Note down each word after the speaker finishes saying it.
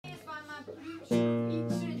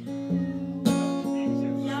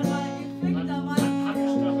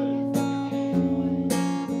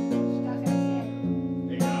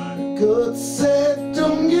God said,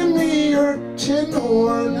 don't give me your tin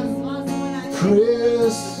horn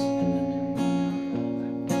praise.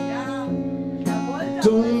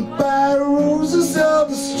 Don't buy roses off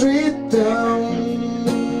the street down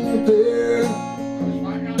there.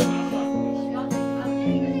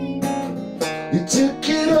 You took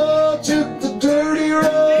it all, took the dirty road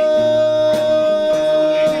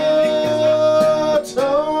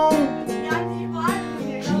home,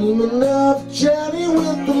 dreaming of Jenny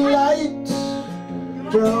with the light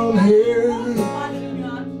brown hair.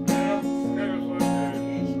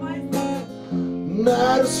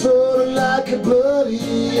 Night is floating like a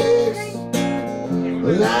bloody axe,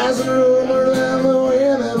 lies and rumors and the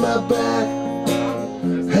wind at my back,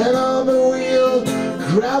 hand on the wheel,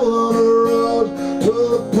 gravel on the road. Well,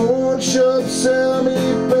 the pawn shop sell me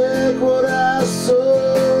back what I sold.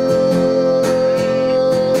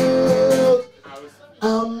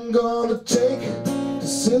 I'm gonna take the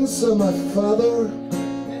sins of my father,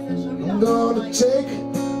 I'm gonna take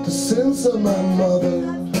the sins of my mother,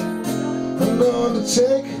 I'm gonna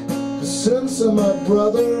take the sins of my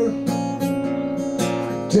brother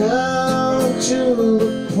down to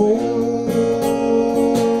the pond,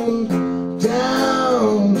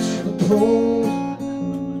 down to the pond.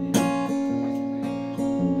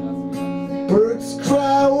 Birds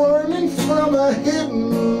cry warning from a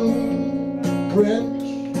hidden branch,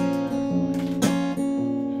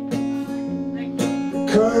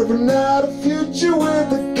 carving out a future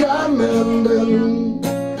with a diamond and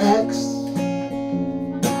axe.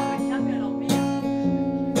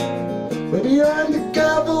 Maybe I'm the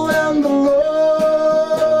gavel and the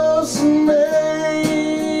lost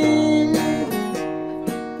man,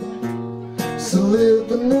 still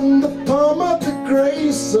living in the palm of the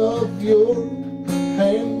grace of your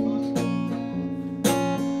hand.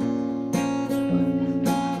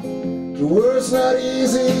 The world's not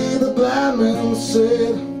easy, the blind man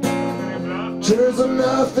said, turns are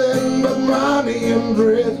nothing but money and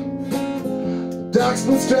dread. Dogs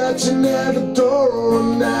been scratching at the door all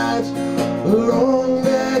night,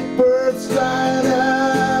 long-necked birds flying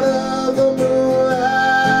out of the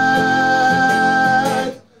moonlight.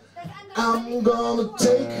 I'm gonna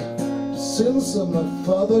take the sins of my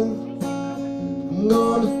father, I'm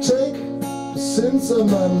gonna take the sins of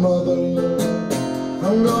my mother,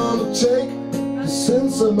 I'm gonna take the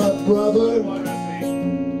sins of my brother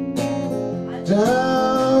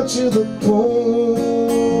down to the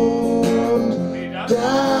pond,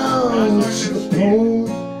 down to the pond.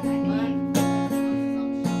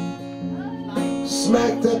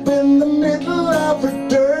 Smacked up in the middle of a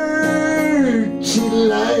dirty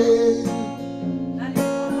light,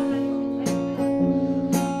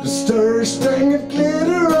 the stir-string of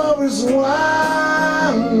glitter over his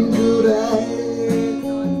one good eye.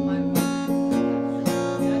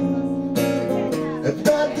 I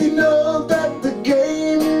thought you know that the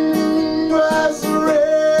game was rigged,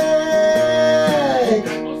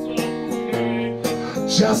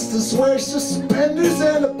 justice wears suspenders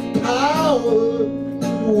and a power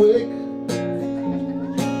wig.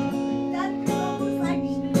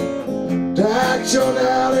 Dark John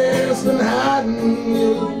Allen's been hiding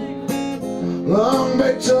you, long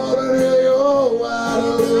been told her you're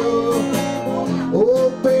Waterloo. Oh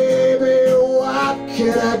baby, what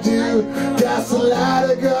can I do? Just to light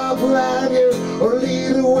a gun behind you, or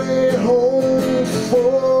lead the way home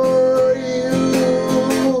for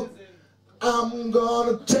you. I'm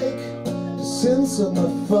gonna take the sins of my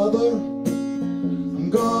father, I'm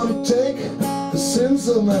gonna take the sins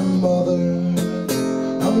of my mother,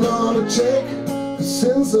 I'm gonna take the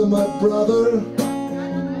sins of my brother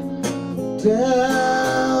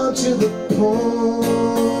down to the pond,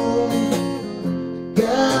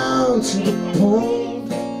 down to the pond.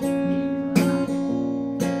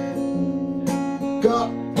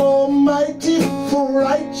 God Almighty, for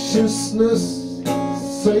righteousness'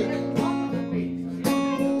 sake,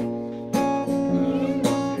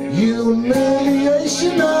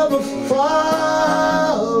 humiliation of a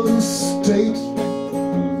fallen state,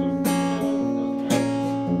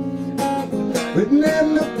 written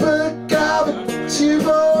in the book of a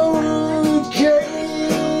two-vote case.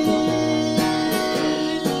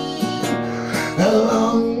 A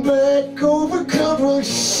long black overcoat will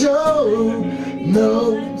show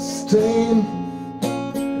no stain.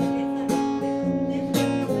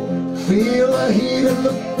 Feel the heat and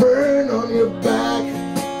the burn on your back,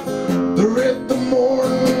 the rip, the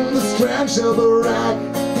mourn, the stench of the rack.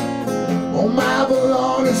 All my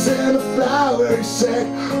belongings in a flour sack.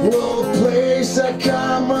 Well, the place I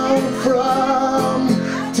come from,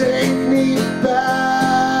 take me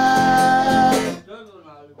back.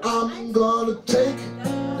 I'm gonna take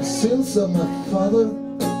the sins sins of my father.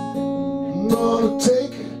 I'm gonna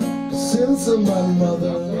take the sins of my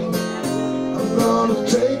mother. I'm gonna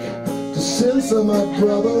take the sins of my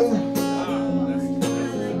brother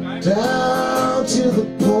down to the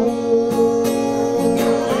bone,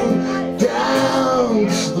 down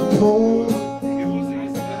to the bone.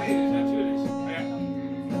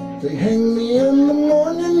 They hang me in the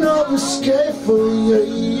morning of escape for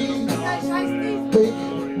you,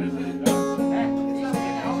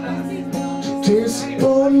 taste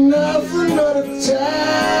for nothing but a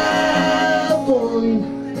tavern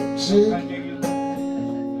chick.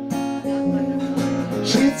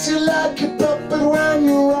 Treats you like a puppet when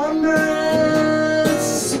you're under its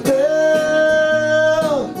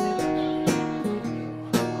spell.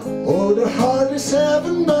 Oh, the heart is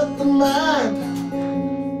heaven, but the mind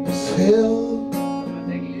is hell.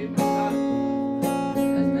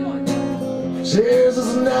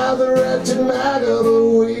 Jesus, now the wretched man of the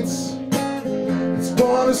weeds. It's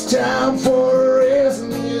bonus time for a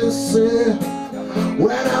reason, you say.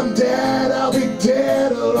 When I'm dead, I'll be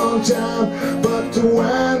dead a long time. But the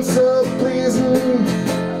wine so pleasing,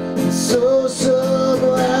 so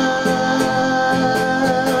sublime.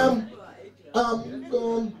 I'm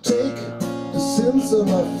gonna take the sins of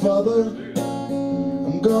my father.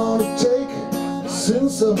 I'm gonna take the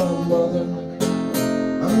sins of my mother.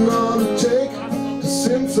 I'm gonna take the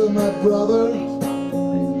sins of my brother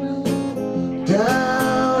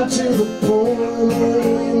down to the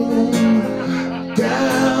bone,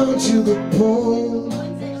 down to the bone.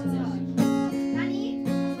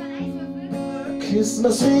 Kiss my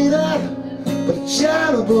sweetheart, but a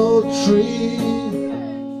cannibal tree.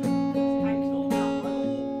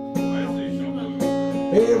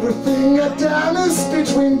 Everything I've done is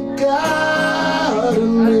between God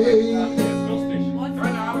and me.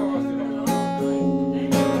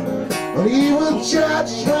 And he will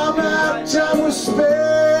judge how much time we spend.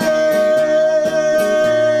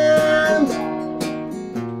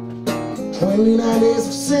 29 days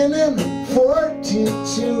of sinning, 14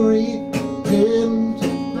 to repent.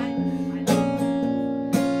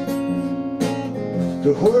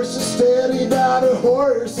 The horse is steady, but the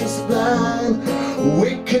horse is blind.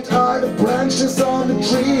 Wicked are the branches on the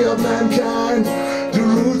tree of mankind. The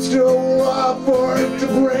roots grow up, or if the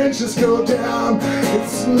branches go down.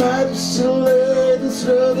 It's much too late to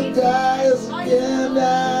throw the dice again. I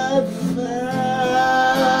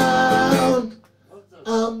found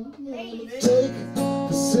I'm gonna take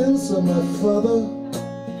the sins of my father.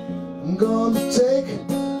 I'm gonna take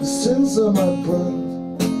the sins of my brother.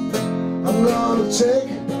 I'm gonna take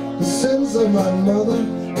the sins of my mother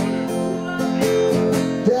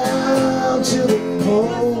down to the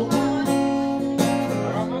bone,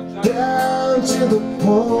 down to the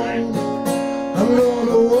bone. I'm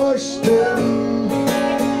gonna wash them.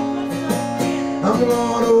 I'm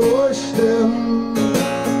gonna wash them.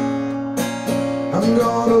 I'm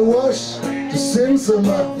gonna wash the sins of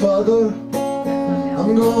my father.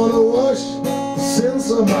 I'm gonna wash the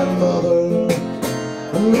sins of my mother.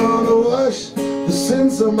 I'm gonna wash the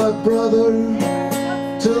sins of my brother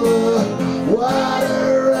till the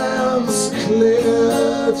water runs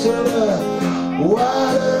clear, till the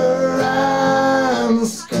water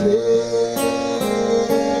runs clear.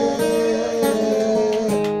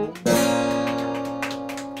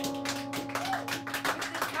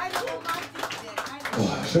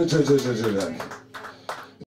 Oh, schön, schön, schön, schön, schön, Dank.